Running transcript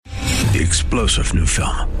The explosive new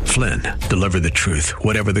film, Flynn, deliver the truth,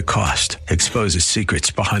 whatever the cost, exposes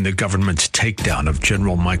secrets behind the government's takedown of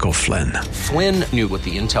General Michael Flynn. Flynn knew what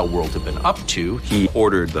the intel world had been up to. He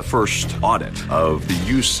ordered the first audit of the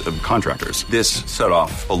use of contractors. This set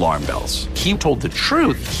off alarm bells. He told the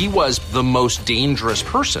truth. He was the most dangerous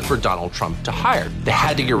person for Donald Trump to hire. They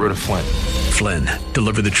had to get rid of Flynn. Flynn,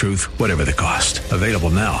 deliver the truth, whatever the cost. Available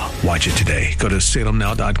now. Watch it today. Go to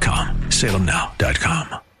salemnow.com.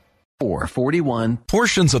 salemnow.com. 441.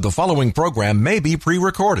 Portions of the following program may be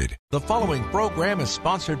pre-recorded. The following program is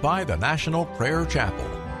sponsored by the National Prayer Chapel.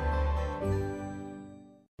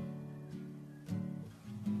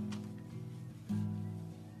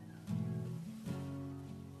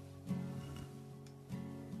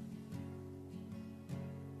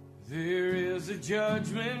 There is a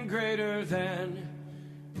judgment greater than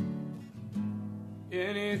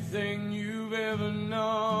anything you've ever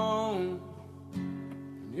known.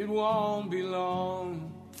 It won't be long.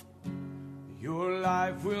 Your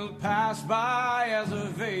life will pass by as a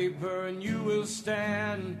vapor, and you will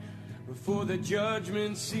stand before the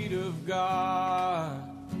judgment seat of God.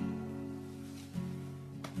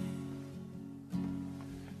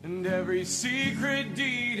 And every secret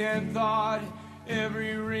deed and thought,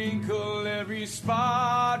 every wrinkle, every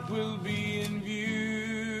spot will be in view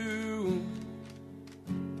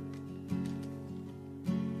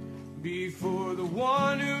before the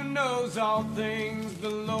one who knows all things, the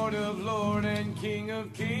Lord of Lords and King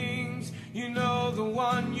of Kings. You know, the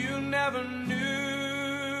one you never knew.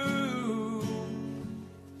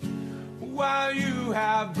 While you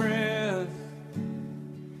have breath,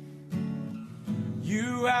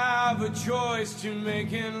 you have a choice to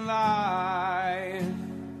make in life.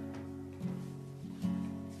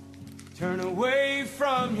 Turn away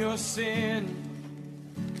from your sin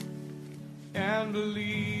and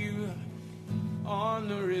believe on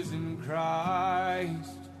the risen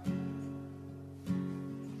Christ.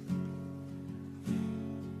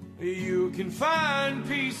 You can find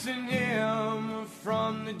peace in Him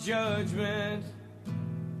from the judgment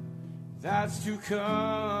that's to come.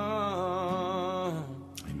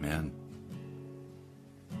 Amen.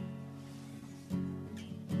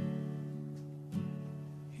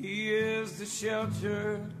 He is the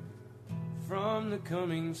shelter from the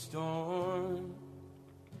coming storm.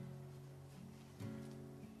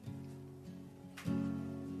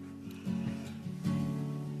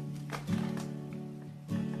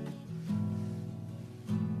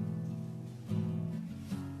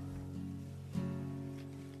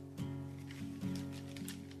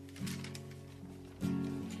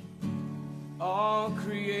 All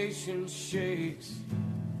creation shakes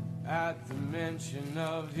at the mention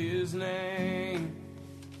of His name.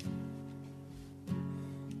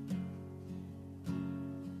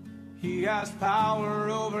 He has power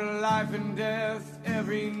over life and death.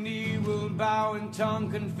 Every knee will bow and tongue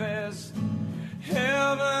confess.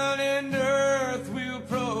 Heaven and earth will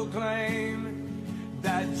proclaim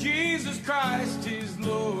that Jesus Christ is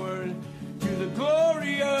Lord. To the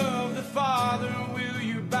glory of the Father, will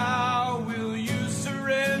you bow? Will you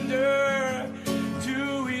surrender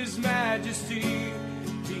to His majesty?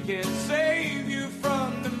 He can save you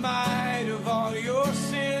from the might of all your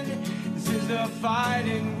sin. This is the fight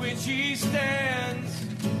in which He stands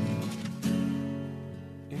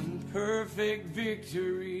in perfect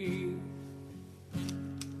victory.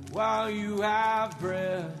 While you have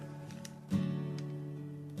breath,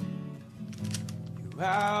 you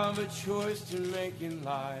have a choice to make in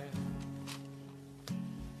life.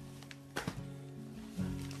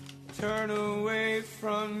 Turn away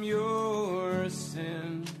from your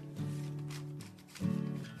sin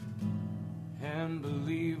and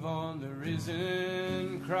believe on the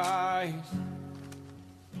risen Christ.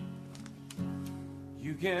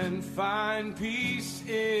 You can find peace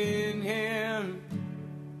in Him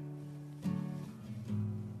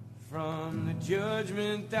from the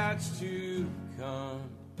judgment that's to come.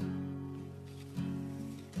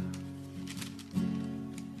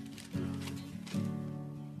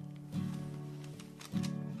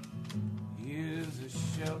 He is a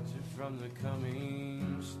shelter from the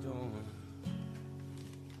coming storm.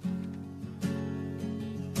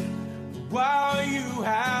 While you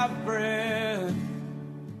have breath,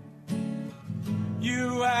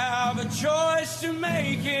 you have a choice to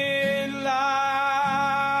make in life.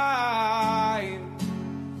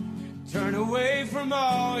 Turn away from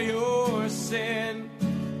all your sin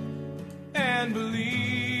and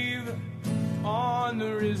believe on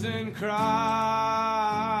the risen Christ.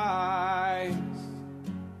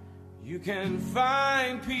 You can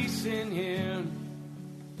find peace in Him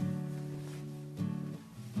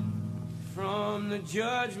from the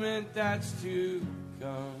judgment that's to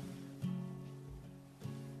come.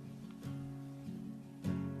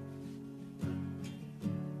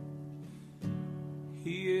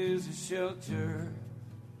 He is a shelter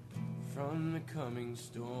from the coming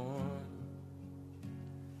storm.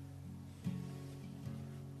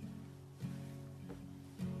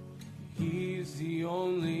 He's the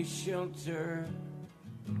only shelter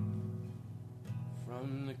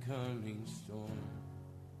from the coming storm.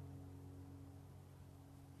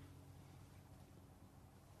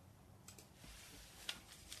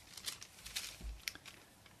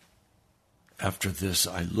 After this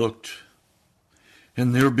I looked,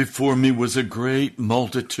 and there before me was a great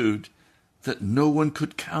multitude that no one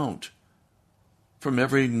could count, from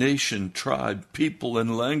every nation, tribe, people,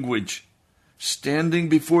 and language, standing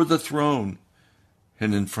before the throne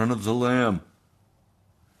and in front of the Lamb.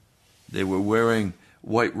 They were wearing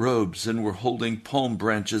white robes and were holding palm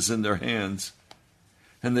branches in their hands.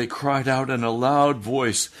 And they cried out in a loud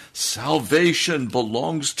voice, "Salvation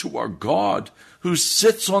belongs to our God who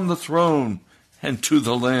sits on the throne and to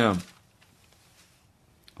the Lamb."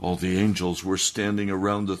 All the angels were standing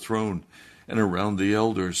around the throne and around the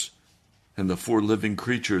elders and the 4 living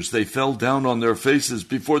creatures. They fell down on their faces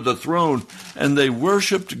before the throne, and they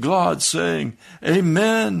worshipped God, saying,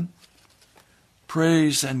 "Amen.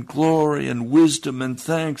 Praise and glory and wisdom and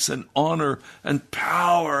thanks and honor and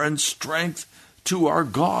power and strength to our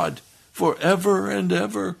God forever and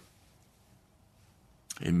ever.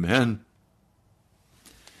 Amen."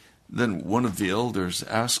 Then one of the elders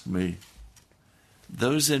asked me,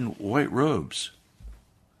 "Those in white robes,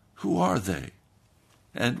 who are they?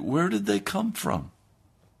 And where did they come from?"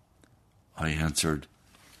 I answered,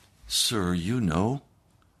 "Sir, you know."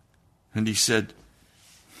 And he said,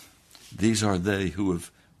 "These are they who have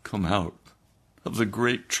come out of the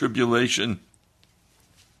great tribulation.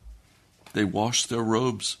 They washed their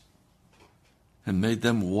robes and made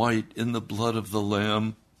them white in the blood of the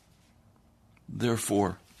Lamb.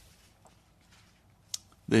 Therefore,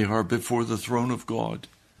 they are before the throne of God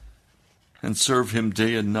and serve him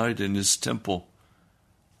day and night in his temple.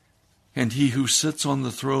 And he who sits on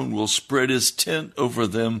the throne will spread his tent over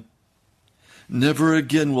them. Never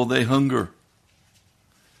again will they hunger.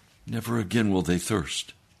 Never again will they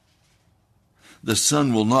thirst. The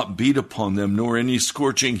sun will not beat upon them, nor any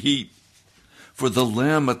scorching heat. For the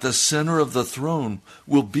Lamb at the center of the throne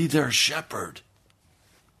will be their shepherd.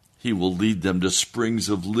 He will lead them to springs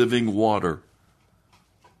of living water,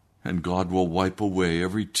 and God will wipe away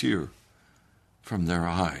every tear from their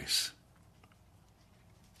eyes."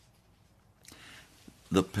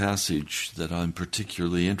 The passage that I'm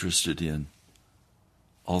particularly interested in,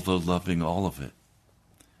 although loving all of it,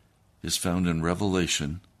 is found in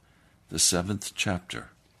Revelation, the 7th chapter,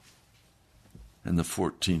 and the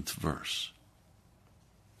 14th verse.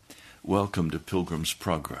 Welcome to Pilgrim's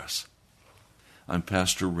Progress. I'm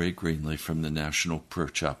Pastor Ray Greenley from the National Prayer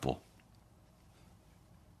Chapel.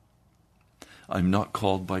 I'm not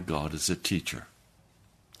called by God as a teacher.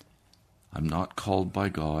 I'm not called by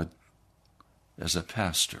God as a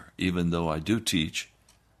pastor, even though I do teach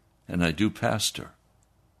and I do pastor.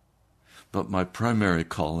 But my primary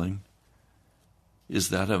calling is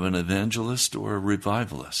that of an evangelist or a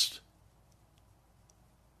revivalist.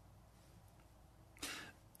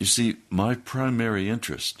 You see, my primary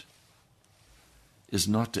interest is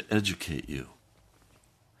not to educate you.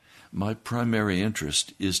 My primary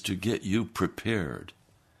interest is to get you prepared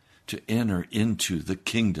to enter into the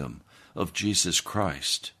kingdom of Jesus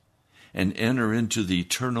Christ and enter into the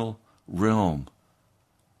eternal realm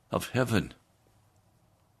of heaven.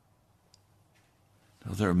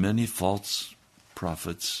 Now, there are many false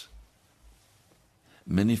prophets,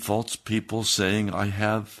 many false people saying, I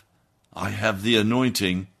have the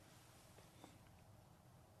anointing.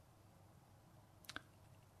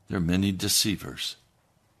 There are many deceivers.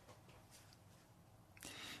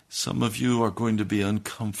 Some of you are going to be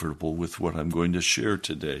uncomfortable with what I'm going to share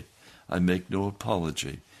today. I make no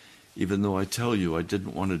apology, even though I tell you I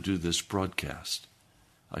didn't want to do this broadcast.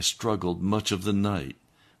 I struggled much of the night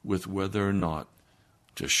with whether or not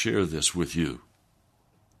to share this with you,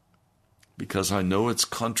 because I know it's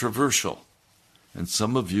controversial, and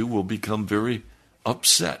some of you will become very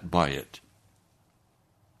upset by it.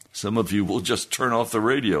 Some of you will just turn off the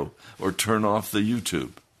radio or turn off the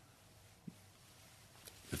YouTube.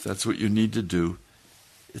 If that's what you need to do,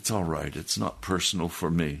 it's all right. It's not personal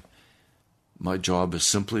for me. My job is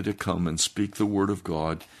simply to come and speak the Word of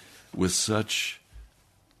God with such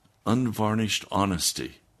unvarnished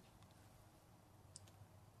honesty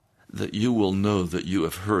that you will know that you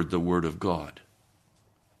have heard the Word of God.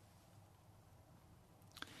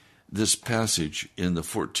 this passage in the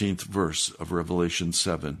 14th verse of Revelation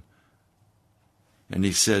 7. And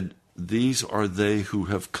he said, these are they who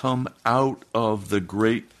have come out of the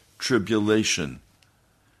great tribulation.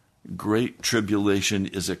 Great tribulation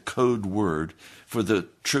is a code word for the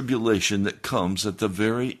tribulation that comes at the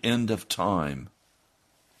very end of time.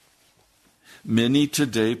 Many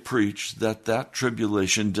today preach that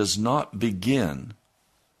tribulation does not begin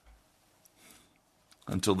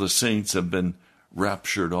until the saints have been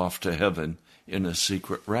raptured off to heaven in a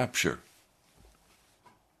secret rapture.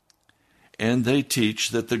 And they teach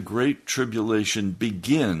that the great tribulation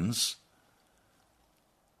begins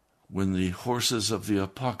when the horses of the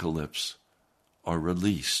apocalypse are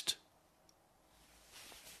released.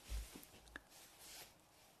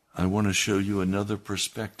 I want to show you another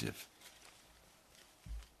perspective.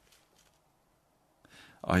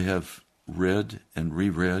 I have read and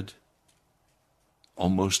reread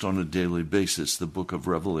almost on a daily basis the book of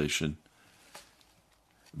Revelation,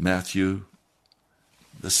 Matthew,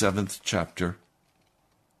 the 7th chapter,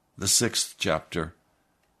 the 6th chapter,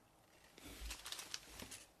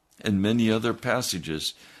 and many other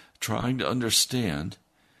passages, trying to understand,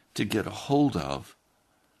 to get a hold of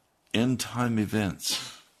end-time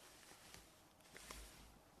events.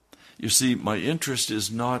 You see, my interest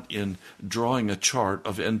is not in drawing a chart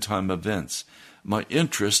of end-time events. My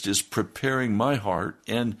interest is preparing my heart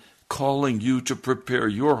and calling you to prepare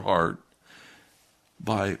your heart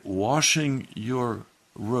by washing your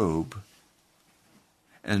robe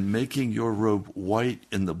and making your robe white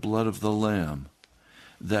in the blood of the Lamb.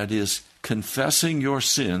 That is, confessing your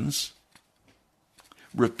sins,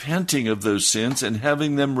 repenting of those sins, and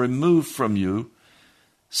having them removed from you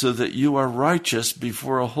so that you are righteous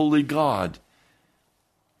before a holy God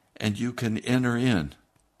and you can enter in.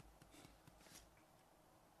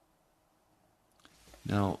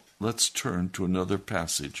 Now, let's turn to another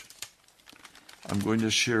passage. I'm going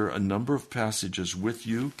to share a number of passages with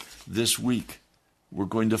you this week. We're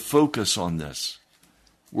going to focus on this.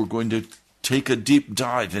 We're going to take a deep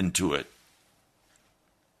dive into it.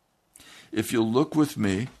 If you'll look with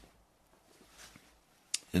me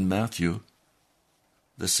in Matthew,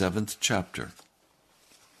 the 7th chapter.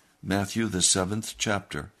 Matthew, the 7th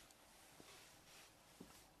chapter.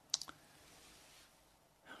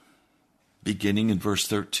 Beginning in verse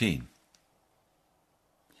 13.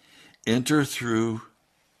 Enter through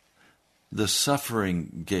the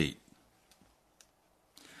suffering gate.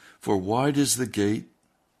 For wide is the gate,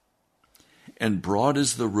 and broad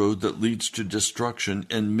is the road that leads to destruction,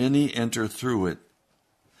 and many enter through it.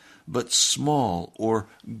 But small or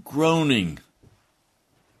groaning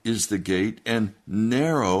is the gate, and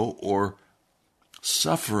narrow or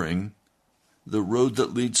suffering the road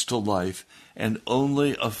that leads to life, and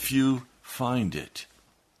only a few find it.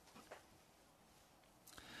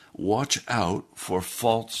 Watch out for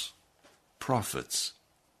false prophets.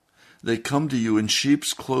 They come to you in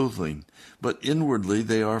sheep's clothing, but inwardly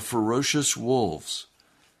they are ferocious wolves.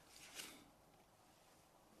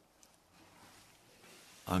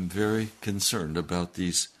 I'm very concerned about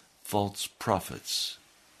these false prophets,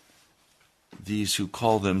 these who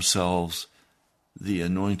call themselves the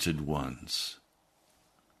anointed ones.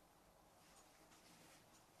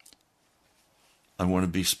 I want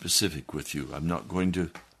to be specific with you. I'm not going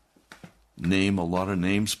to name a lot of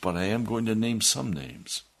names, but I am going to name some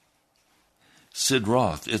names. Sid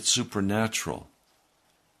Roth, It's Supernatural.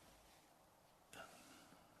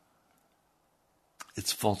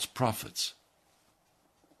 It's false prophets.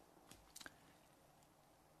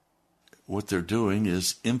 What they're doing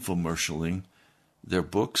is infomercialing their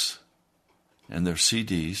books and their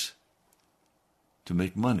CDs to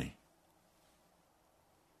make money.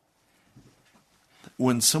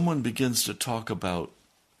 When someone begins to talk about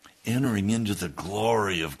entering into the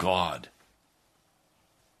glory of God,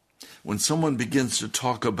 when someone begins to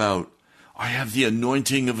talk about, I have the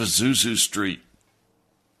anointing of Azusa Street.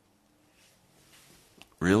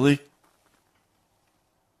 Really?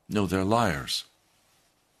 No, they're liars.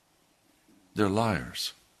 They're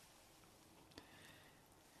liars.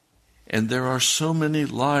 And there are so many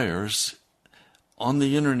liars on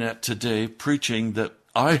the internet today preaching that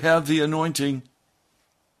I have the anointing.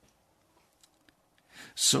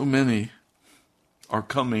 So many are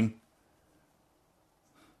coming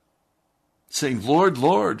saying, Lord,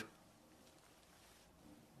 Lord.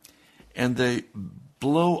 And they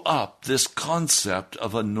blow up this concept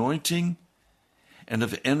of anointing and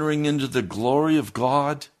of entering into the glory of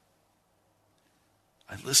God.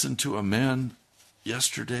 I listened to a man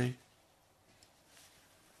yesterday.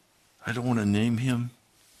 I don't want to name him.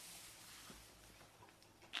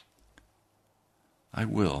 I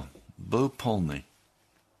will. Bo Polney.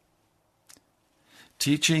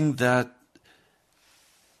 teaching that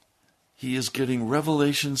he is getting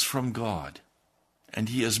revelations from God, and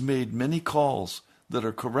he has made many calls that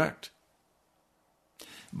are correct.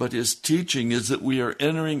 But his teaching is that we are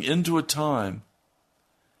entering into a time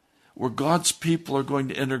where God's people are going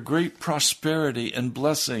to enter great prosperity and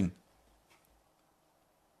blessing.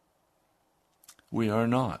 We are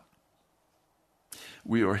not.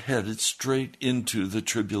 We are headed straight into the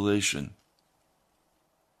tribulation.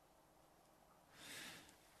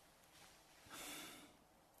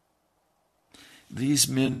 These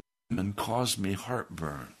men cause me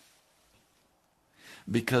heartburn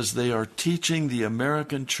because they are teaching the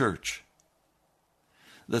American church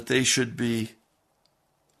that they should be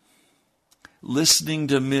listening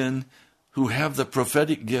to men who have the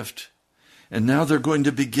prophetic gift, and now they're going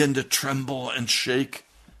to begin to tremble and shake,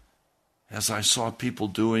 as I saw people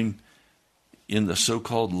doing in the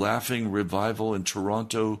so-called Laughing Revival in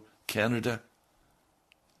Toronto, Canada,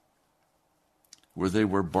 where they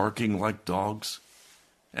were barking like dogs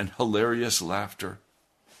and hilarious laughter.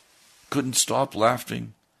 Couldn't stop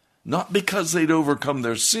laughing, not because they'd overcome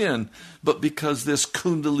their sin, but because this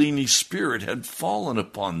Kundalini spirit had fallen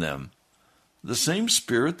upon them. The same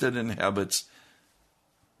spirit that inhabits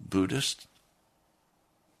Buddhists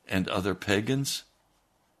and other pagans.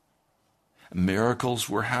 Miracles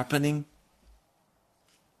were happening.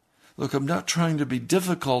 Look, I'm not trying to be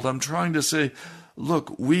difficult. I'm trying to say,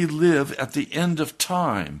 look, we live at the end of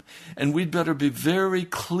time, and we'd better be very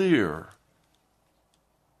clear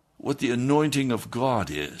what the anointing of God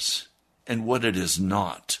is and what it is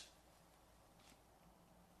not.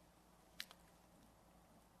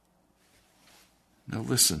 Now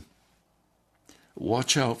listen,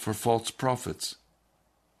 watch out for false prophets.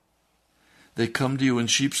 They come to you in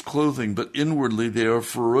sheep's clothing, but inwardly they are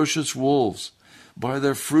ferocious wolves. By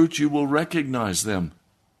their fruit you will recognize them.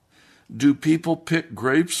 Do people pick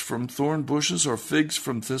grapes from thorn bushes or figs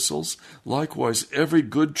from thistles? Likewise, every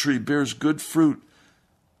good tree bears good fruit,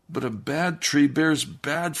 but a bad tree bears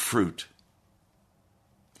bad fruit.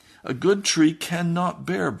 A good tree cannot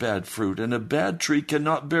bear bad fruit, and a bad tree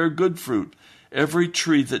cannot bear good fruit. Every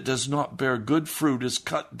tree that does not bear good fruit is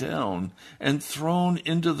cut down and thrown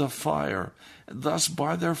into the fire. Thus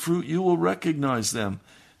by their fruit you will recognize them.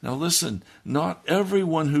 Now listen, not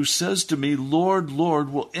everyone who says to me, Lord,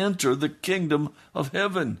 Lord, will enter the kingdom of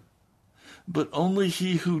heaven, but only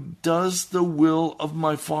he who does the will of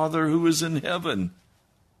my Father who is in heaven.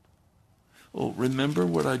 Oh, remember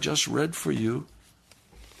what I just read for you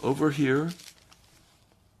over here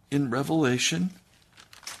in Revelation,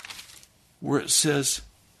 where it says,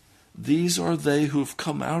 these are they who have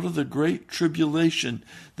come out of the great tribulation.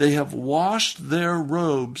 They have washed their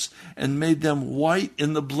robes and made them white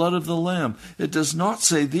in the blood of the Lamb. It does not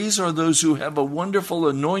say these are those who have a wonderful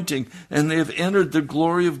anointing and they have entered the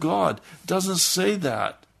glory of God. It doesn't say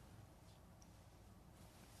that.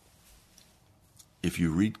 If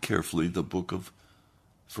you read carefully the book of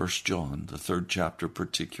 1 John, the 3rd chapter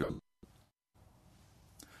particularly,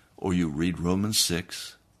 or you read Romans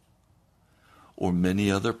 6, or many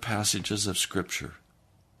other passages of Scripture,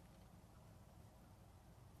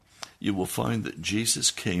 you will find that Jesus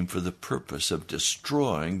came for the purpose of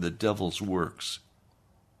destroying the devil's works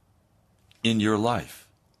in your life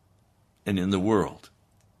and in the world.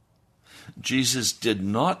 Jesus did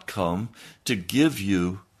not come to give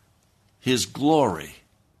you his glory.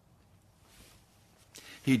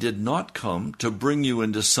 He did not come to bring you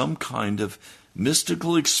into some kind of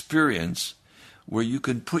mystical experience where you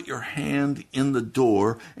can put your hand in the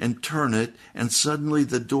door and turn it, and suddenly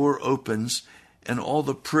the door opens and all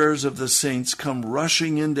the prayers of the saints come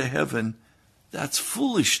rushing into heaven. That's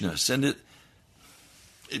foolishness, and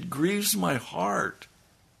it grieves my heart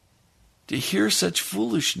to hear such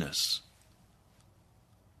foolishness.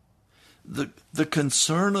 The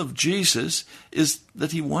concern of Jesus is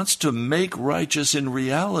that he wants to make righteous in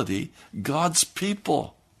reality God's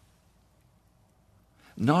people.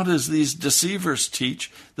 Not as these deceivers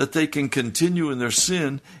teach, that they can continue in their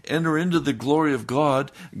sin, enter into the glory of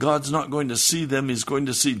God. God's not going to see them, he's going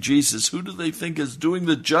to see Jesus. Who do they think is doing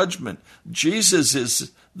the judgment? Jesus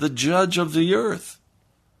is the judge of the earth.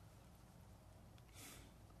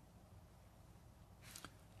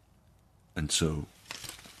 And so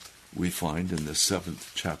we find in the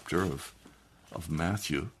 7th chapter of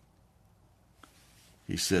Matthew,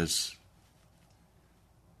 he says,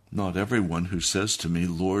 not everyone who says to me,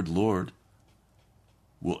 Lord, Lord,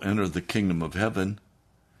 will enter the kingdom of heaven.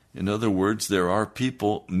 In other words, there are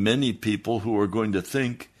people, many people, who are going to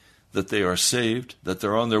think that they are saved, that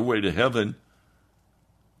they're on their way to heaven.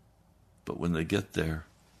 But when they get there,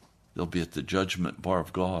 they'll be at the judgment bar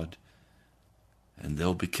of God. and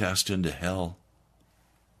they'll be cast into hell.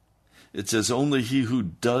 It says, only he who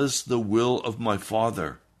does the will of my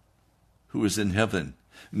Father who is in heaven.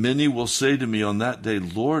 Many will say to me on that day,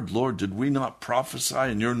 Lord, Lord, did we not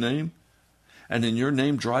prophesy in your name? And in your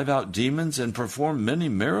name drive out demons and perform many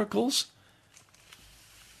miracles?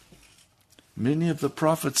 Many of the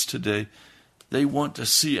prophets today, they want to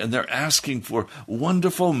see, and they're asking for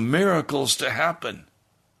wonderful miracles to happen.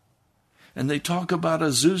 And they talk about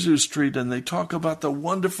Azusa Street, and they talk about the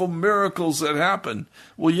wonderful miracles that happen.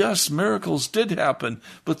 Well, yes, miracles did happen,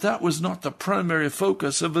 but that was not the primary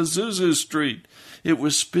focus of Azusa Street. It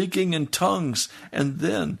was speaking in tongues, and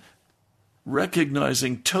then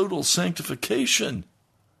recognizing total sanctification,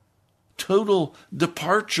 total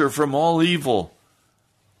departure from all evil.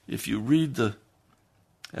 If you read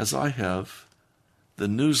as I have, the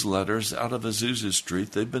newsletters out of Azusa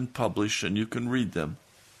Street, they've been published and you can read them.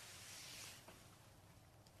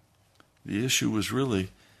 The issue was really,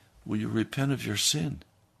 will you repent of your sin?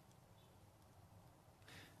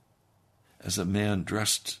 As a man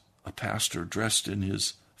a pastor dressed in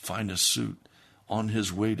his finest suit, on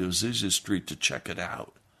his way to Azusa Street to check it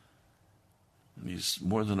out. And he's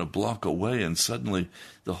more than a block away, and suddenly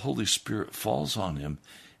the Holy Spirit falls on him,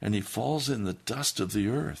 and he falls in the dust of the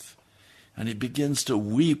earth. And he begins to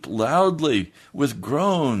weep loudly with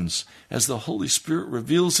groans as the Holy Spirit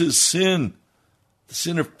reveals his sin, the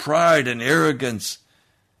sin of pride and arrogance.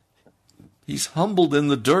 He's humbled in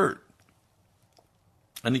the dirt.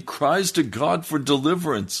 And he cries to God for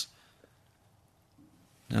deliverance.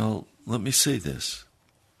 Now, let me say this.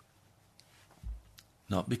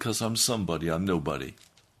 Not because I'm somebody, I'm nobody.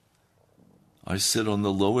 I sit on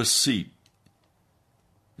the lowest seat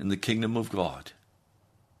in the kingdom of God.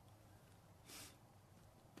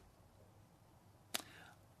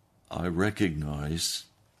 I recognize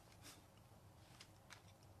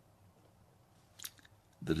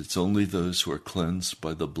that it's only those who are cleansed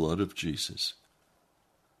by the blood of Jesus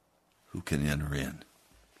who can enter in.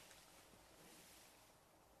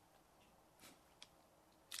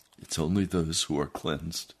 It's only those who are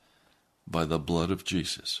cleansed by the blood of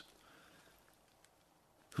Jesus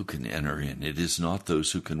who can enter in. It is not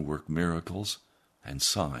those who can work miracles and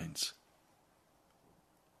signs.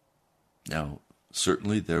 Now,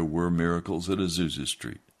 certainly there were miracles at Azusa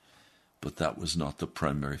Street, but that was not the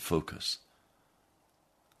primary focus.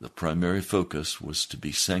 The primary focus was to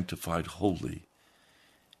be sanctified holy,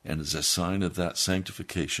 and as a sign of that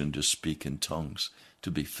sanctification, to speak in tongues,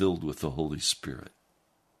 to be filled with the Holy Spirit.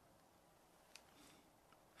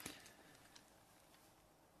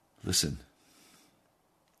 Listen.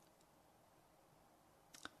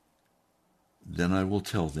 Then I will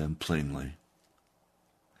tell them plainly,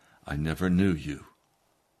 I never knew you.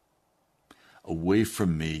 Away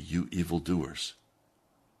from me, you evildoers.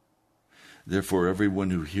 Therefore,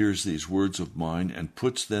 everyone who hears these words of mine and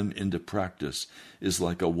puts them into practice is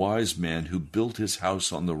like a wise man who built his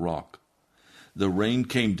house on the rock. The rain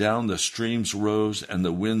came down, the streams rose, and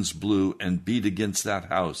the winds blew and beat against that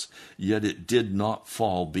house. Yet it did not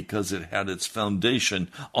fall because it had its foundation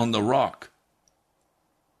on the rock.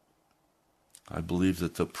 I believe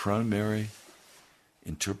that the primary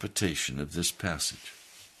interpretation of this passage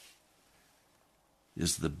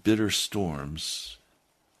is the bitter storms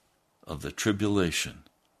of the tribulation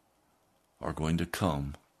are going to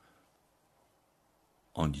come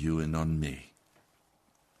on you and on me.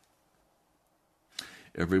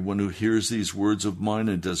 Everyone who hears these words of mine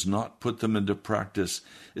and does not put them into practice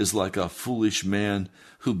is like a foolish man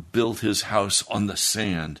who built his house on the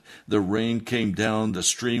sand. The rain came down, the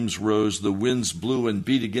streams rose, the winds blew and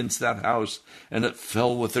beat against that house, and it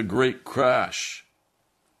fell with a great crash.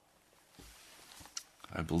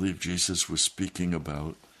 I believe Jesus was speaking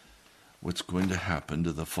about what's going to happen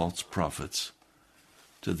to the false prophets,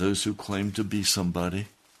 to those who claim to be somebody.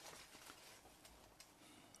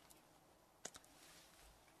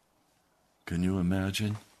 Can you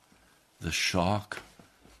imagine the shock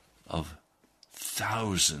of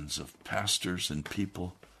thousands of pastors and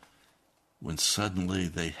people when suddenly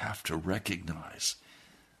they have to recognize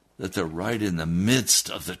that they're right in the midst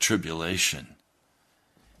of the tribulation?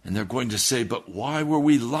 And they're going to say, but why were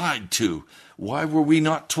we lied to? Why were we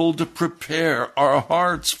not told to prepare our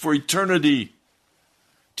hearts for eternity,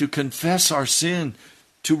 to confess our sin,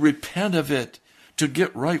 to repent of it, to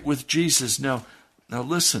get right with Jesus? Now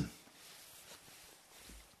listen.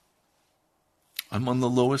 I'm on the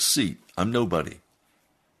lowest seat. I'm nobody.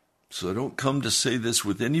 So I don't come to say this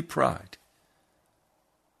with any pride.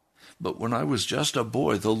 But when I was just a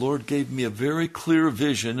boy, the Lord gave me a very clear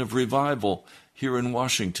vision of revival here in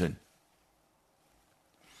Washington.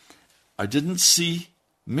 I didn't see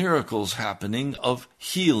miracles happening of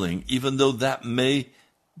healing, even though that may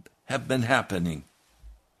have been happening.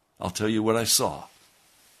 I'll tell you what I saw.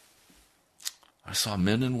 I saw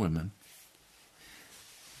men and women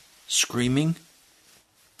screaming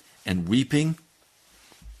and weeping,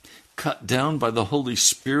 cut down by the Holy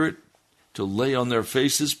Spirit to lay on their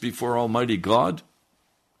faces before Almighty God,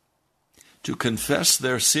 to confess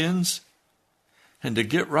their sins, and to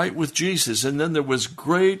get right with Jesus. And then there was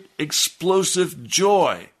great explosive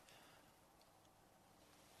joy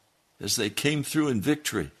as they came through in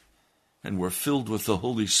victory and were filled with the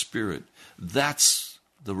Holy Spirit. That's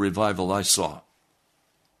the revival I saw.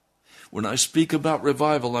 When I speak about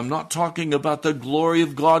revival, I'm not talking about the glory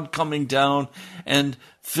of God coming down and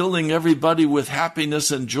filling everybody with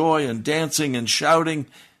happiness and joy and dancing and shouting,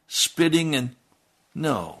 spitting, and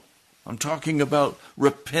no. I'm talking about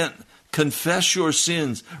repent, confess your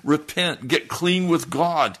sins, repent, get clean with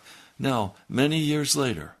God. Now, many years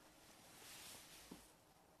later,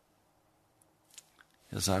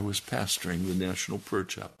 as I was pastoring the National Prayer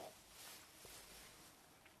Chapel,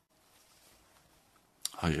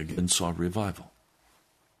 I again saw revival.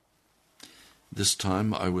 This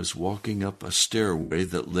time I was walking up a stairway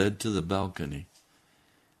that led to the balcony.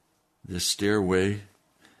 This stairway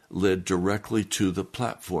led directly to the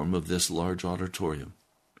platform of this large auditorium.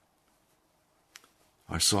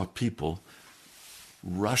 I saw people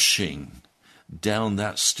rushing down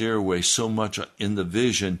that stairway so much in the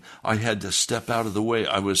vision, I had to step out of the way.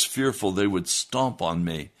 I was fearful they would stomp on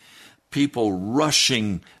me. People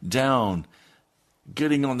rushing down,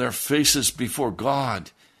 getting on their faces before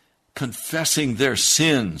God, confessing their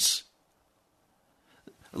sins.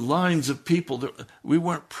 Lines of people. We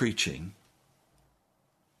weren't preaching.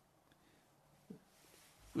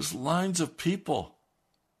 It was lines of people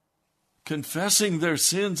confessing their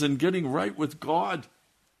sins and getting right with God.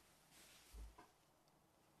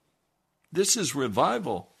 This is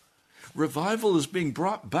revival. Revival is being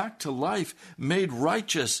brought back to life, made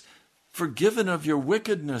righteous, forgiven of your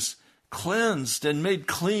wickedness, cleansed and made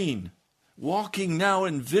clean, walking now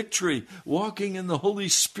in victory, walking in the Holy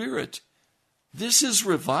Spirit. This is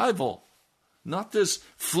revival, not this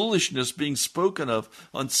foolishness being spoken of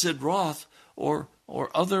on Sid Roth or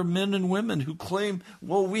other men and women who claim,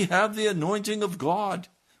 well, we have the anointing of God.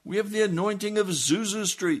 We have the anointing of Azusa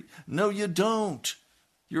Street. No, you don't.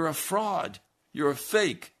 You're a fraud. You're a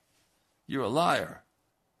fake. You're a liar.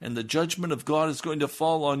 And the judgment of God is going to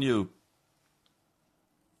fall on you.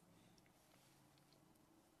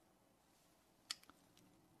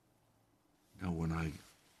 Now, when I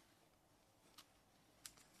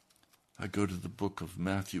go to the book of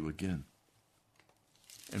Matthew again,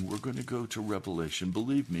 and we're going to go to Revelation.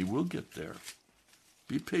 Believe me, we'll get there.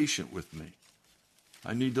 Be patient with me.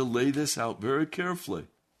 I need to lay this out very carefully.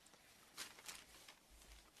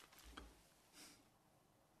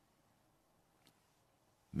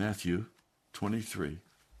 Matthew 23,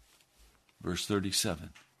 verse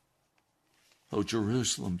 37. Oh,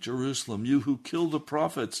 Jerusalem, Jerusalem, you who kill the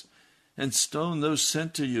prophets and stone those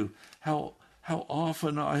sent to you, how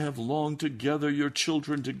often I have longed to gather your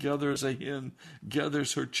children together as a hen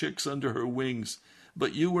gathers her chicks under her wings,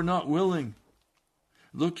 but you were not willing.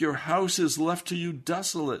 Look, your house is left to you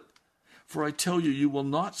desolate. For I tell you, you will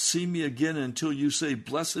not see me again until you say,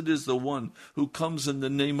 blessed is the one who comes in the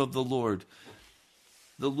name of the Lord.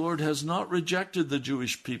 The Lord has not rejected the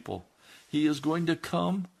Jewish people. He is going to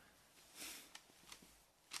come.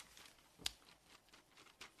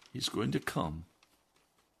 He's going to come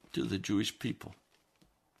to the Jewish people.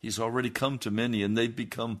 He's already come to many, and they've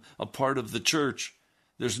become a part of the church.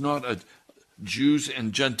 There's not a Jews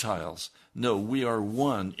and Gentiles. No, we are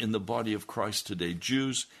one in the body of Christ today,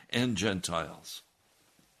 Jews and Gentiles.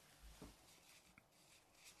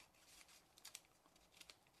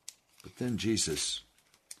 But then Jesus,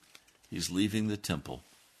 he's leaving the temple,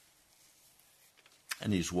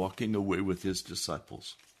 and he's walking away with his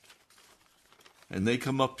disciples. And they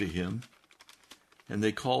come up to him, and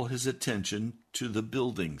they call his attention to the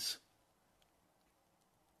buildings.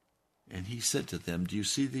 And he said to them, do you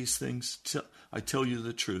see these things? I tell you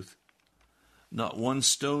the truth. Not one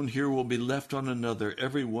stone here will be left on another.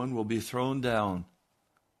 Every one will be thrown down.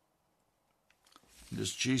 And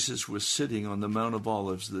as Jesus was sitting on the Mount of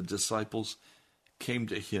Olives, the disciples came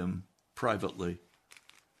to him privately.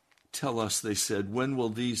 Tell us, they said, when will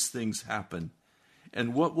these things happen?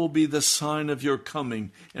 And what will be the sign of your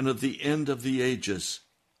coming and of the end of the ages?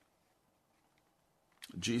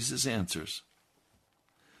 Jesus answers,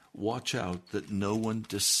 watch out that no one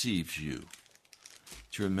deceives you.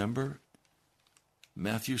 Do you remember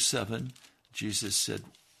Matthew 7? Jesus said,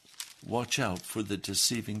 watch out for the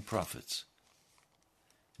deceiving prophets.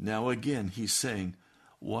 Now again, he's saying,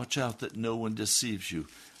 watch out that no one deceives you.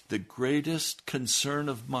 The greatest concern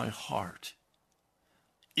of my heart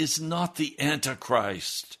is not the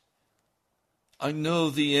Antichrist. I know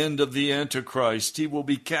the end of the Antichrist. He will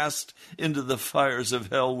be cast into the fires of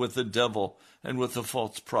hell with the devil and with the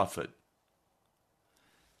false prophet.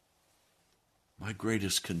 My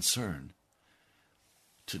greatest concern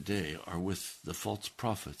today are with the false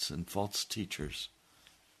prophets and false teachers,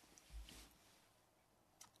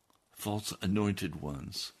 false anointed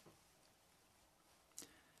ones,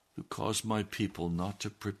 who cause my people not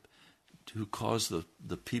to who cause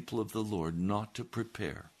the people of the Lord not to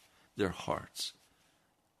prepare their hearts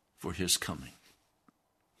for his coming.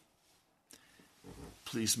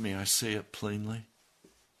 Please, may I say it plainly?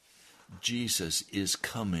 Jesus is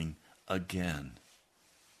coming again.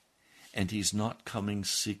 And he's not coming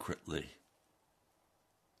secretly.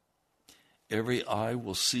 Every eye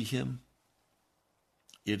will see him.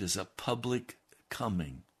 It is a public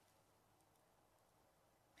coming.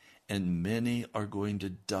 And many are going to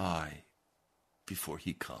die before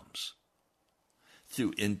he comes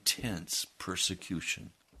through intense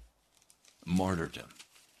persecution, martyrdom.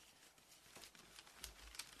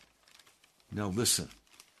 Now listen.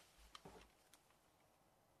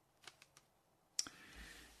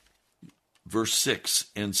 Verse 6,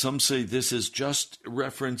 and some say this is just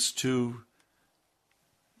reference to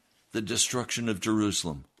the destruction of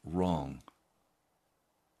Jerusalem. Wrong.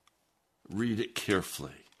 Read it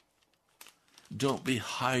carefully. Don't be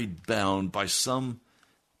hidebound by some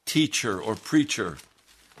teacher or preacher.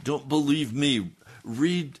 Don't believe me.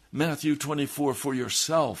 Read Matthew 24 for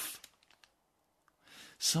yourself.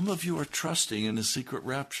 Some of you are trusting in a secret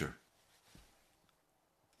rapture.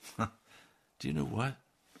 Do you know what?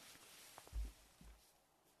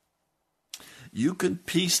 You can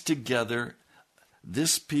piece together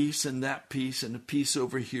this piece and that piece and a piece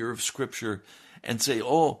over here of Scripture and say,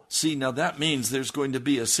 oh, see, now that means there's going to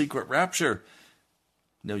be a secret rapture.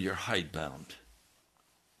 No, you're hidebound.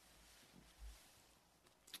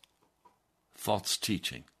 False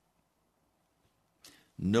teaching.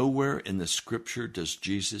 Nowhere in the Scripture does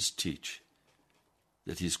Jesus teach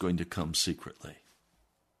that he's going to come secretly.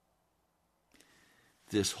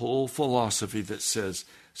 This whole philosophy that says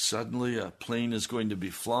suddenly a plane is going to be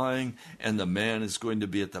flying and the man is going to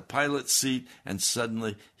be at the pilot's seat and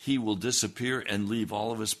suddenly he will disappear and leave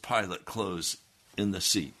all of his pilot clothes in the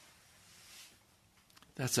seat.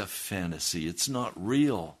 That's a fantasy. It's not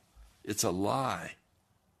real. It's a lie.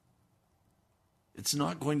 It's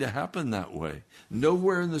not going to happen that way.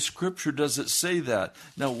 Nowhere in the Scripture does it say that.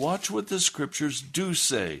 Now watch what the Scriptures do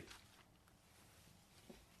say.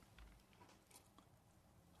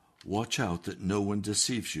 Watch out that no one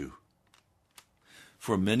deceives you.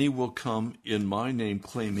 For many will come in my name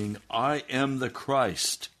claiming, I am the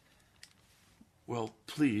Christ. Well,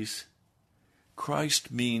 please,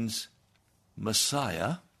 Christ means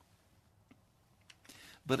Messiah,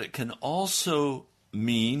 but it can also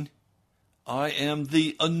mean I am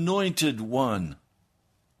the anointed one.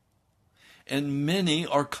 And many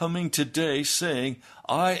are coming today saying,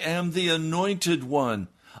 I am the anointed one.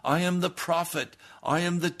 I am the prophet. I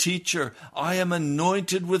am the teacher. I am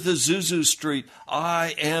anointed with Azusa Street.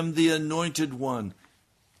 I am the anointed one.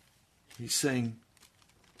 He's saying,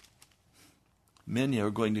 many are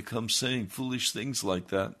going to come saying foolish things like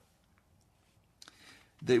that.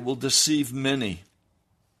 They will deceive many.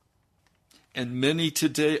 And many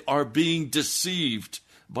today are being deceived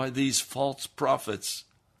by these false prophets.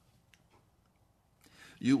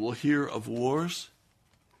 You will hear of wars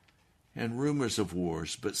and rumors of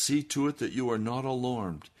wars, but see to it that you are not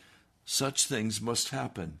alarmed. Such things must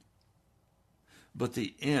happen. But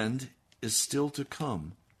the end is still to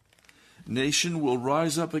come. Nation will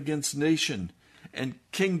rise up against nation, and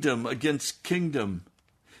kingdom against kingdom.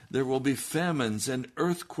 There will be famines and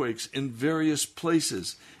earthquakes in various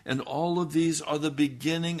places, and all of these are the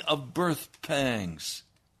beginning of birth pangs.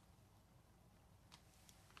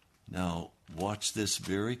 Now, watch this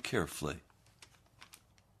very carefully.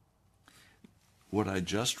 What I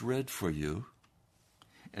just read for you,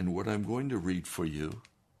 and what I'm going to read for you,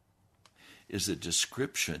 is a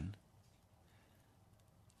description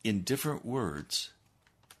in different words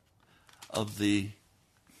of the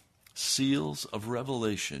seals of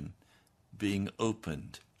Revelation being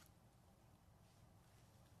opened.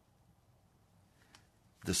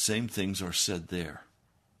 The same things are said there.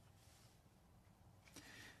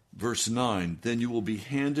 Verse 9, then you will be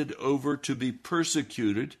handed over to be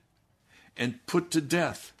persecuted and put to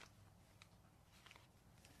death.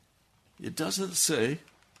 It doesn't say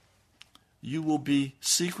you will be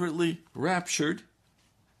secretly raptured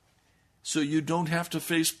so you don't have to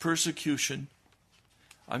face persecution.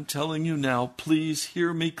 I'm telling you now, please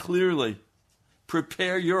hear me clearly.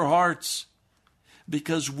 Prepare your hearts,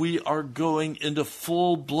 because we are going into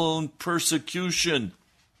full-blown persecution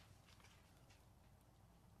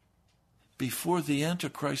before the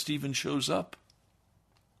Antichrist even shows up.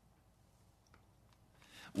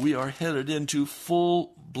 We are headed into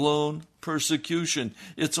full-blown persecution.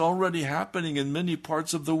 It's already happening in many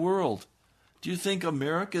parts of the world. Do you think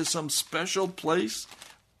America is some special place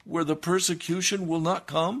where the persecution will not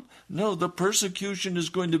come? No, the persecution is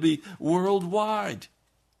going to be worldwide.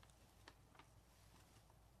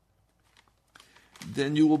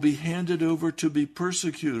 Then you will be handed over to be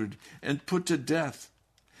persecuted and put to death,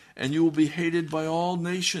 and you will be hated by all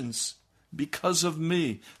nations because of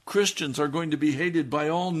me. Christians are going to be hated by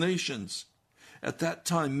all nations. At that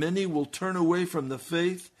time, many will turn away from the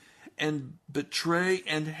faith and betray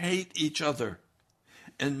and hate each other.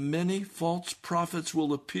 And many false prophets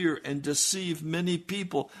will appear and deceive many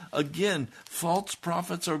people. Again, false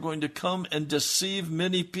prophets are going to come and deceive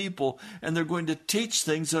many people, and they're going to teach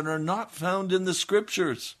things that are not found in the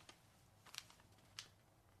Scriptures.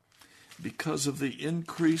 Because of the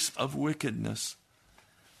increase of wickedness,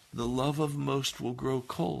 the love of most will grow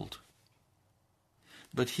cold.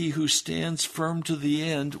 But he who stands firm to the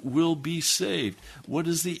end will be saved. What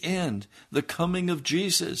is the end? The coming of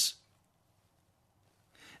Jesus.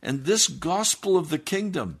 And this gospel of the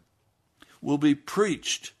kingdom will be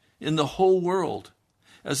preached in the whole world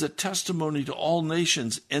as a testimony to all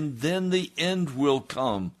nations, and then the end will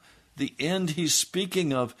come. The end he's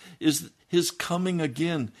speaking of is his coming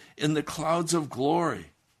again in the clouds of glory.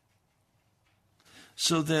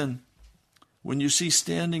 So then, when you see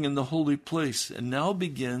standing in the holy place, and now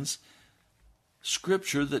begins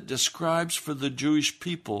scripture that describes for the Jewish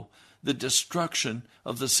people the destruction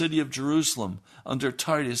of the city of Jerusalem under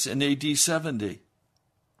Titus in AD 70.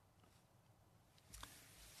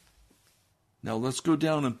 Now let's go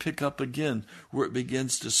down and pick up again where it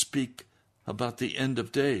begins to speak about the end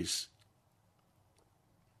of days.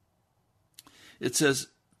 It says,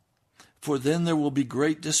 "For then there will be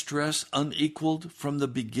great distress unequaled from the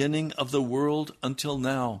beginning of the world until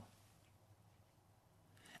now,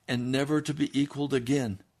 and never to be equaled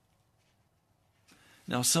again."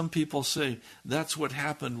 Now some people say that's what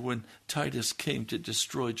happened when Titus came to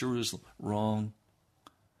destroy Jerusalem. Wrong.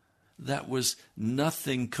 That was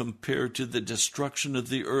nothing compared to the destruction of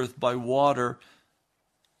the earth by water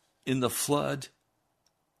in the flood,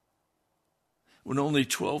 when only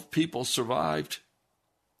 12 people survived.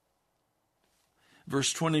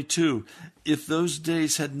 Verse 22, "If those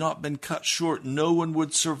days had not been cut short, no one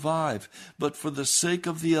would survive. But for the sake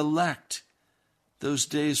of the elect, those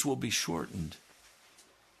days will be shortened."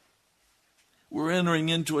 We're entering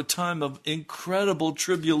into a time of incredible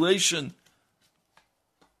tribulation.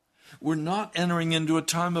 We're not entering into a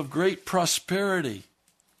time of great prosperity.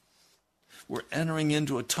 We're entering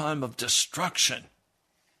into a time of destruction.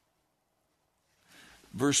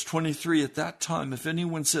 Verse 23, "At that time, if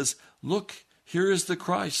anyone says, 'Look, here is the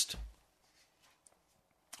Christ,'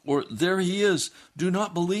 or 'There he is,' do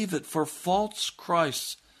not believe it, for false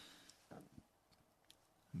Christs,"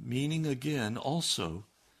 meaning again also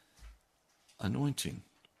anointing.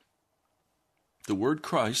 The word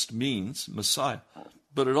Christ means Messiah,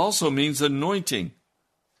 but it also means anointing.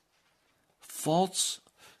 False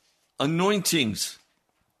anointings.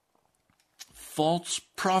 False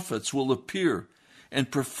prophets will appear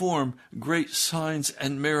and perform great signs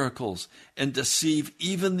and miracles and deceive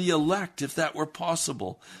even the elect if that were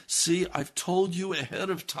possible. See, I've told you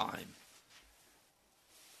ahead of time.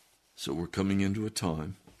 So we're coming into a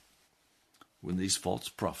time when these false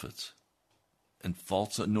prophets and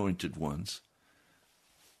false anointed ones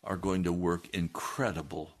are going to work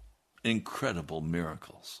incredible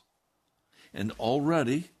miracles. And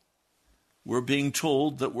already we're being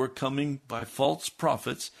told that we're coming by false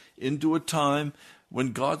prophets into a time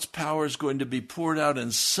when God's power is going to be poured out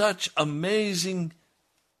in such amazing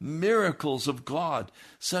miracles of God,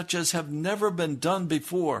 such as have never been done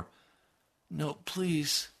before. No,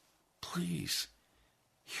 please,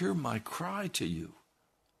 hear my cry to you.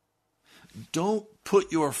 Don't put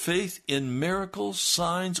your faith in miracles,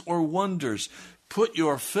 signs, or wonders. Put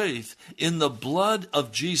your faith in the blood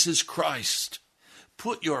of Jesus Christ.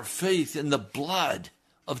 Put your faith in the blood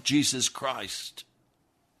of Jesus Christ.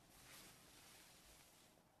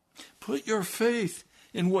 Put your faith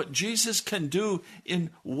in what Jesus can do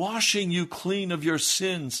in washing you clean of your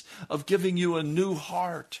sins, of giving you a new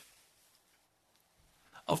heart,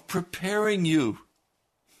 of preparing you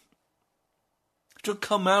to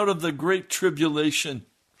come out of the great tribulation.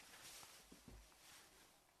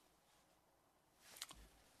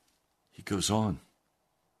 He goes on.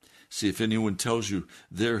 See, if anyone tells you,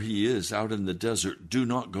 there he is out in the desert, do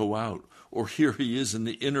not go out. Or here he is in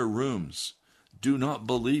the inner rooms. Do not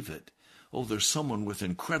believe it. Oh, there's someone with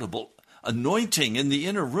incredible anointing in the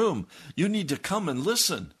inner room. You need to come and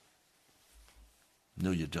listen.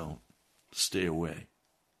 No, you don't. Stay away.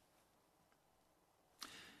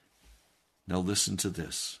 Now listen to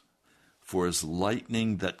this. For as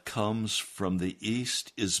lightning that comes from the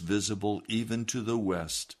east is visible even to the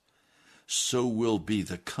west, so will be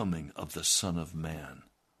the coming of the Son of Man.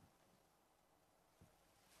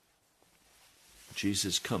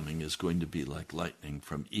 Jesus' coming is going to be like lightning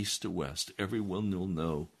from east to west. Everyone will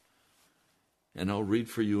know. And I'll read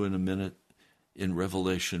for you in a minute in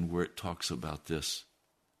Revelation where it talks about this.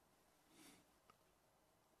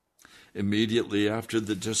 Immediately after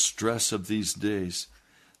the distress of these days,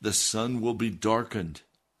 the sun will be darkened.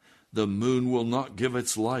 The moon will not give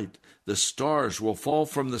its light. The stars will fall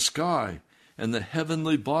from the sky, and the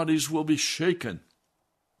heavenly bodies will be shaken.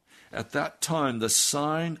 At that time, the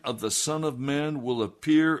sign of the Son of Man will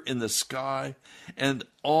appear in the sky, and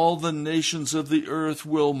all the nations of the earth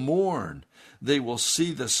will mourn. They will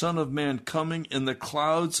see the Son of Man coming in the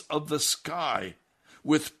clouds of the sky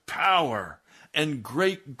with power and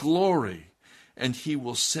great glory, and he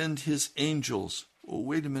will send his angels. Oh,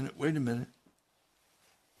 wait a minute.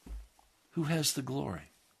 Who has the glory?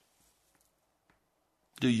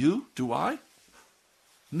 Do you? Do I?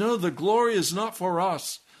 No, the glory is not for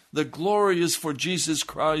us. The glory is for Jesus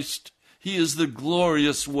Christ. He is the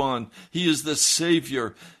glorious one. He is the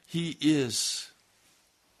Savior. He is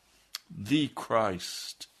the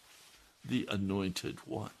Christ, the anointed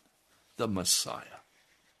one, the Messiah.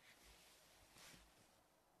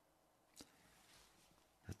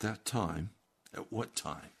 At that time, at what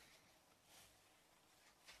time?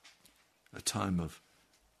 A time of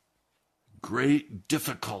great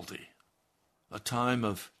difficulty, a time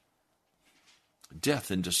of death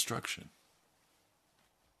and destruction,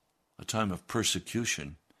 a time of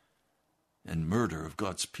persecution and murder of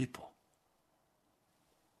God's people.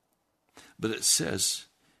 But it says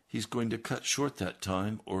he's going to cut short that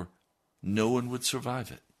time or no one would survive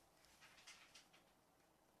it.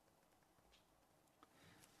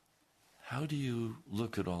 How do you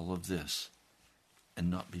look at all of this and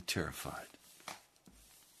not be terrified?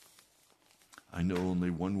 I know only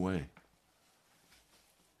one way,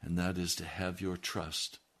 and that is to have your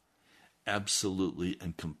trust absolutely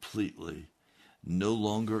and completely no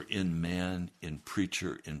longer in man, in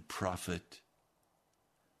preacher, in prophet,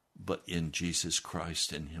 but in Jesus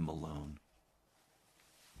Christ and him alone.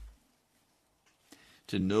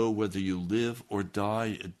 To know whether you live or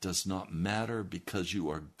die, it does not matter because you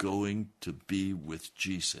are going to be with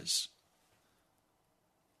Jesus.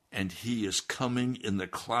 And he is coming in the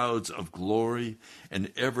clouds of glory,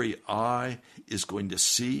 and every eye is going to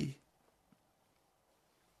see.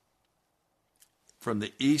 From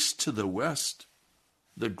the east to the west,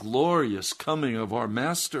 the glorious coming of our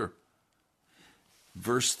Master.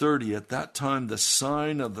 Verse 30, at that time the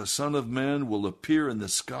sign of the Son of Man will appear in the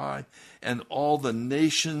sky, and all the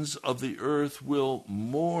nations of the earth will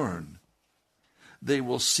mourn. They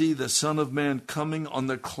will see the Son of Man coming on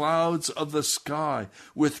the clouds of the sky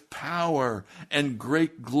with power and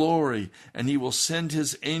great glory, and he will send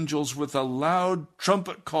his angels with a loud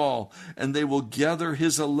trumpet call, and they will gather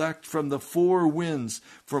his elect from the four winds,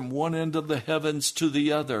 from one end of the heavens to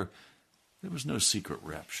the other. There was no secret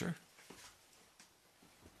rapture.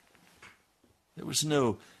 There was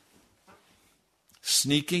no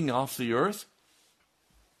sneaking off the earth.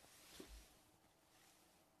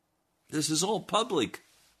 This is all public,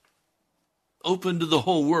 open to the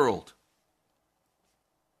whole world.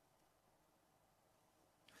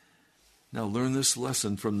 Now learn this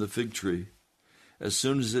lesson from the fig tree. As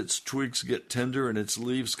soon as its twigs get tender and its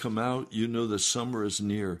leaves come out, you know the summer is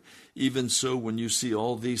near. Even so, when you see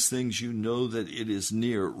all these things, you know that it is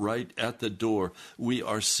near, right at the door. We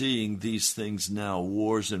are seeing these things now,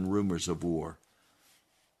 wars and rumors of war.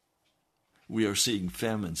 We are seeing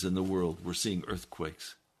famines in the world. We're seeing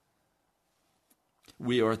earthquakes.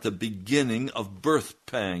 We are at the beginning of birth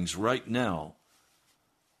pangs right now.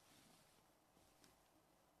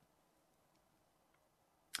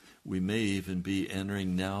 We may even be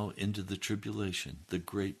entering now into the tribulation, the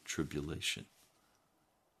great tribulation.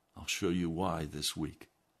 I'll show you why this week.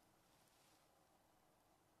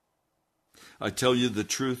 I tell you the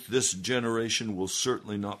truth, this generation will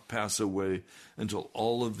certainly not pass away until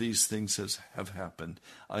all of these things have happened.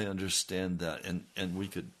 I understand that, and we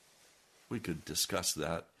could discuss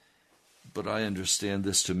that, but I understand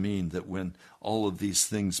this to mean that when all of these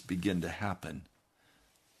things begin to happen,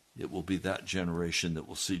 it will be that generation that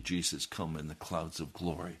will see Jesus come in the clouds of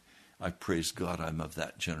glory. I praise God I'm of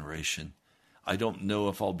that generation. I don't know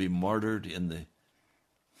if I'll be martyred in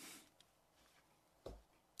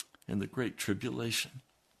the great tribulation,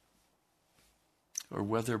 or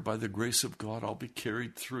whether by the grace of God I'll be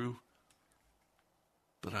carried through,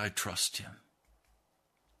 but I trust him.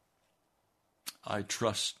 I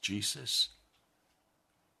trust Jesus.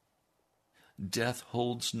 Death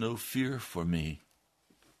holds no fear for me.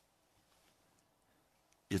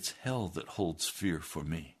 It's hell that holds fear for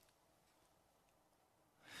me.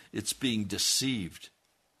 It's being deceived.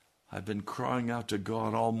 I've been crying out to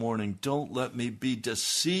God all morning, don't let me be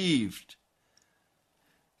deceived.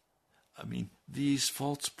 I mean, these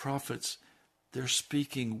false prophets, they're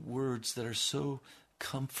speaking words that are so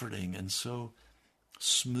comforting and so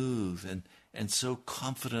smooth and so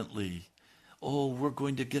confidently. Oh, we're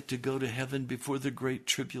going to get to go to heaven before the great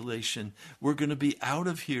tribulation. We're going to be out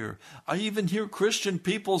of here. I even hear Christian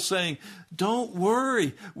people saying, don't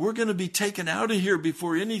worry, we're going to be taken out of here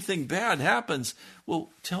before anything bad happens.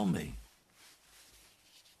 Well, tell me,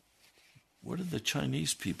 what are the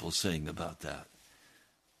Chinese people saying about that?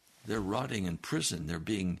 They're rotting in prison. They're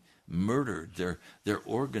being murdered. Their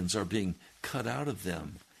organs are being cut out of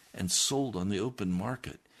them and sold on the open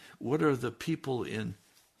market. What are the people in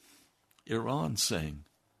Iran saying?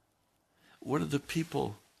 What are the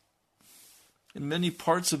people in many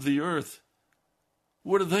parts of the earth?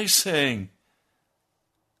 What are they saying?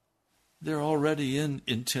 They're already in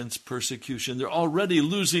intense persecution. They're already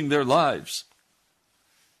losing their lives.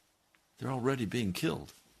 They're already being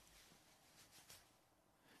killed.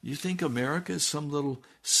 You think America is some little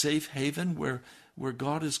safe haven where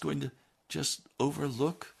God is going to just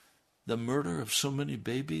overlook the murder of so many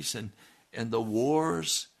babies and the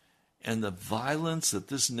wars and the violence that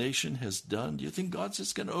this nation has done? Do you think God's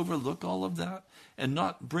just going to overlook all of that and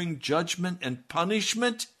not bring judgment and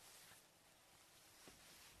punishment?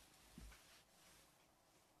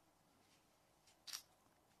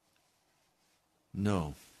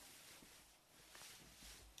 No.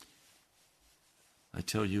 I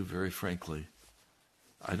tell you very frankly,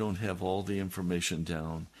 I don't have all the information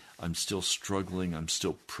down. I'm still struggling. I'm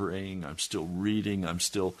still praying. I'm still reading.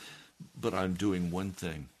 But I'm doing one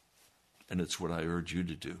thing, and it's what I urge you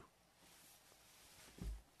to do.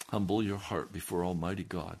 Humble your heart before Almighty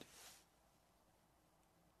God.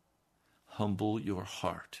 Humble your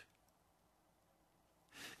heart.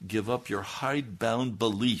 Give up your hidebound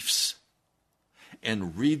beliefs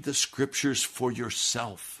and read the scriptures for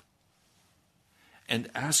yourself. And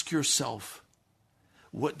ask yourself,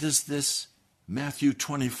 what does this Matthew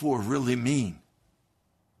 24 really mean?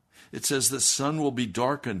 It says the sun will be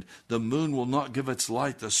darkened, the moon will not give its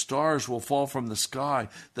light, the stars will fall from the sky,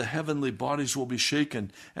 the heavenly bodies will be shaken,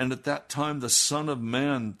 and at that time the Son of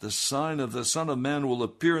Man, the sign of the Son of Man will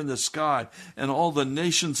appear in the sky, and all the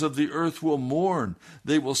nations of the earth will mourn.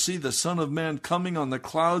 They will see the Son of Man coming on the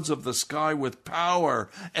clouds of the sky with power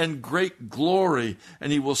and great glory,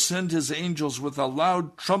 and he will send his angels with a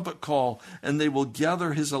loud trumpet call, and they will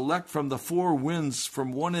gather his elect from the four winds,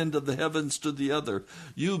 from one end of the heavens to the other.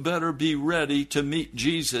 You better be ready to meet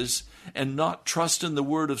Jesus and not trust in the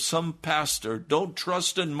word of some pastor. Don't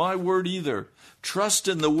trust in my word either. Trust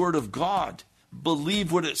in the word of God.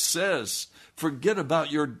 Believe what it says. Forget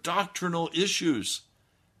about your doctrinal issues.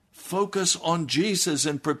 Focus on Jesus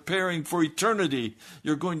and preparing for eternity.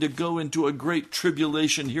 You're going to go into a great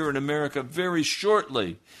tribulation here in America very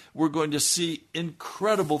shortly. We're going to see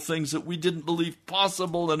incredible things that we didn't believe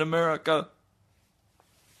possible in America.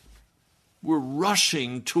 We're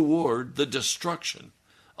rushing toward the destruction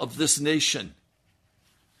of this nation.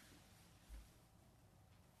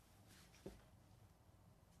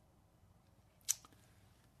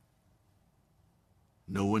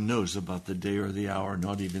 No one knows about the day or the hour,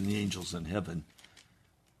 not even the angels in heaven,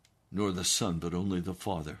 nor the Son, but only the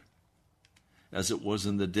Father. As it was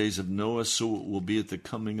in the days of Noah, so it will be at the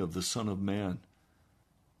coming of the Son of Man.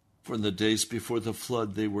 For in the days before the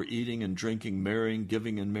flood, they were eating and drinking, marrying,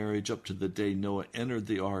 giving in marriage up to the day Noah entered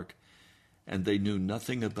the ark, and they knew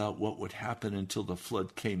nothing about what would happen until the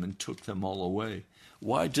flood came and took them all away.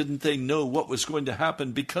 Why didn't they know what was going to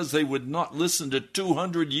happen? Because they would not listen to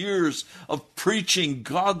 200 years of preaching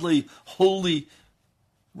godly, holy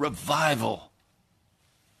revival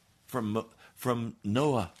from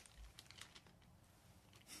Noah.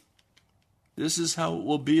 This is how it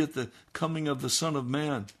will be at the coming of the Son of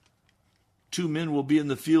Man. 2 men will be in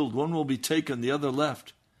the field, one will be taken, the other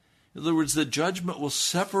left. In other words, the judgment will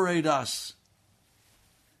separate us.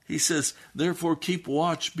 He says, therefore keep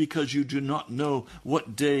watch, because you do not know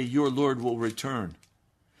what day your Lord will return.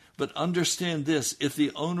 But understand this, if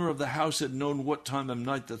the owner of the house had known what time of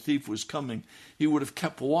night the thief was coming, he would have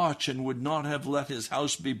kept watch and would not have let his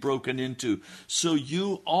house be broken into. So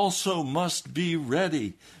you also must be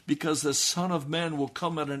ready, because the Son of Man will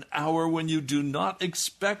come at an hour when you do not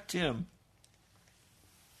expect him.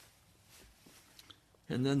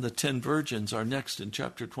 And then the 10 virgins are next in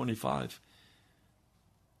chapter 25.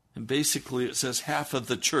 And basically it says half of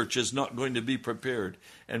the church is not going to be prepared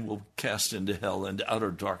and will cast into hell and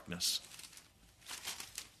outer darkness.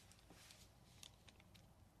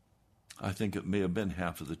 I think it may have been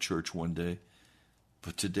half of the church one day,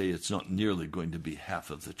 but today it's not nearly going to be half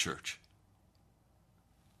of the church.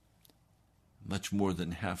 Much more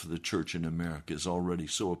than half of the church in America is already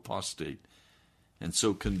so apostate and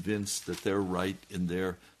so convinced that they're right in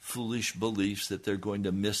their foolish beliefs that they're going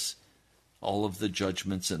to miss all of the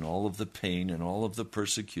judgments and all of the pain and all of the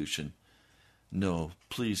persecution. No,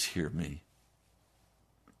 please hear me.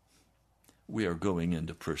 We are going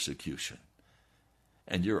into persecution,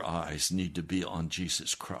 and your eyes need to be on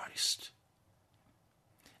Jesus Christ.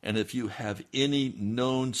 And if you have any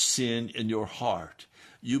known sin in your heart,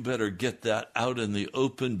 you better get that out in the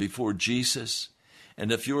open before Jesus. And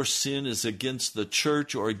if your sin is against the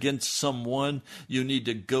church or against someone, you need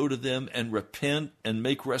to go to them and repent and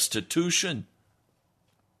make restitution.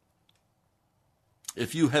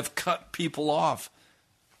 If you have cut people off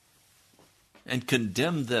and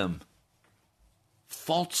condemned them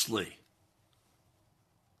falsely,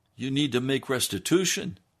 you need to make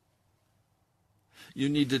restitution. You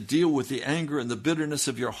need to deal with the anger and the bitterness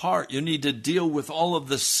of your heart. You need to deal with all of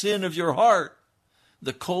the sin of your heart,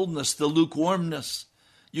 the coldness, the lukewarmness.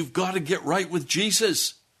 You've got to get right with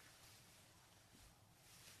Jesus.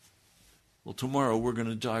 Well, tomorrow we're going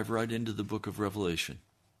to dive right into the book of Revelation.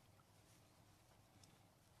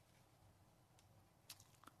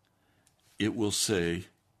 It will say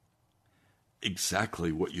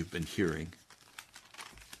exactly what you've been hearing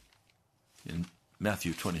in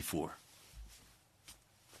Matthew 24.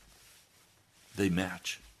 They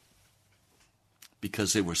match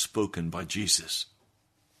because they were spoken by Jesus.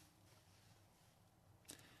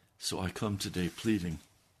 So I come today pleading,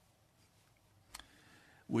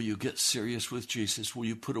 will you get serious with Jesus? Will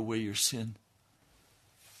you put away your sin?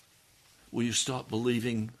 Will you stop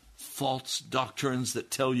believing false doctrines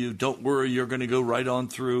that tell you, don't worry, you're going to go right on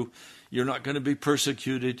through. You're not going to be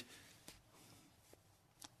persecuted.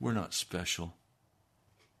 We're not special.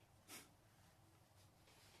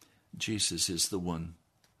 Jesus is the one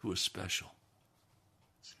who is special.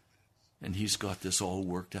 And he's got this all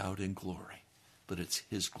worked out in glory. But it's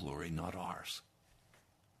his glory, not ours.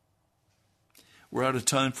 We're out of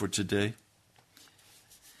time for today.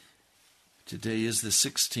 Today is the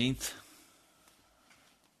 16th.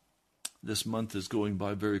 This month is going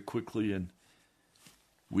by very quickly, and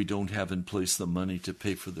we don't have in place the money to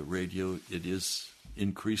pay for the radio. It is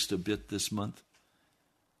increased a bit this month.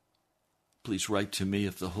 Please write to me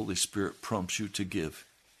if the Holy Spirit prompts you to give.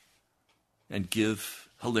 And give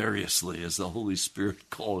hilariously as the Holy Spirit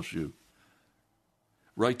calls you.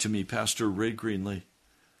 Write to me, Pastor Ray Greenley,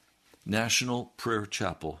 National Prayer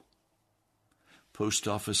Chapel, Post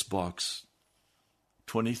Office Box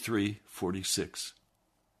 2346,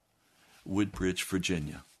 Woodbridge,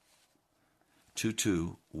 Virginia,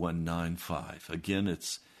 22195. Again,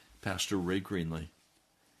 it's Pastor Ray Greenley,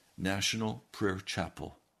 National Prayer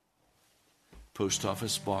Chapel, Post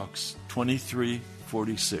Office Box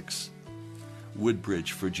 2346,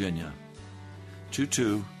 Woodbridge, Virginia,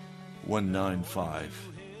 22195.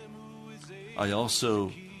 I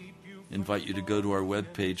also invite you to go to our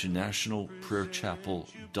webpage,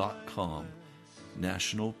 nationalprayerchapel.com,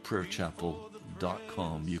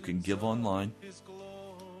 nationalprayerchapel.com. You can give online.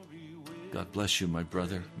 God bless you, my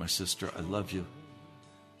brother, my sister. I love you.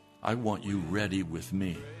 I want you ready with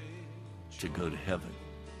me to go to heaven.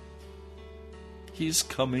 He's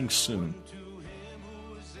coming soon.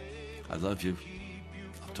 I love you.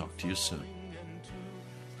 I'll talk to you soon.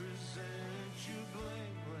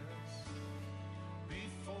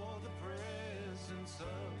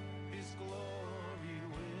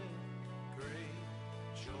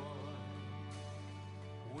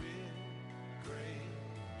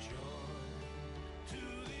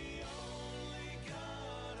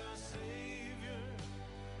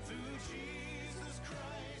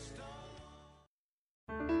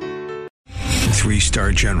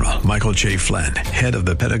 Three-star General Michael J. Flynn, head of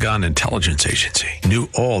the Pentagon Intelligence Agency, knew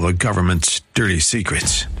all the government's dirty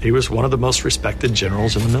secrets. He was one of the most respected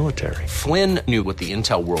generals in the military. Flynn knew what the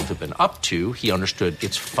intel world had been up to. He understood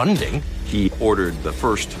its funding. He ordered the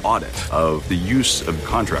first audit of the use of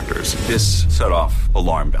contractors. This set off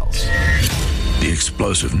alarm bells. The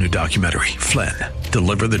explosive new documentary, Flynn,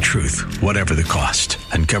 Deliver the Truth, Whatever the Cost,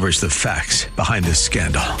 uncovers the facts behind this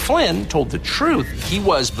scandal. Flynn told the truth. He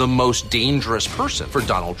was the most dangerous person for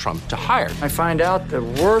Donald Trump to hire. I find out the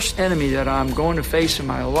worst enemy that I'm going to face in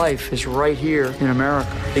my life is right here in America.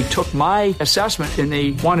 They took my assessment and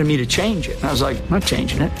they wanted me to change it. And I was like, I'm not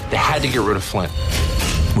changing it. They had to get rid of Flynn.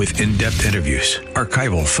 With in-depth interviews,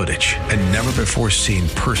 archival footage, and never-before-seen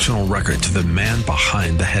personal records of the man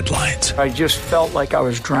behind the headlines. I just felt like I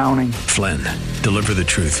was drowning. Flynn, Deliver the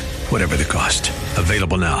Truth, Whatever the Cost.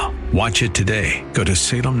 Available now. Watch it today. Go to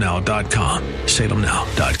salemnow.com.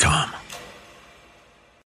 salemnow.com.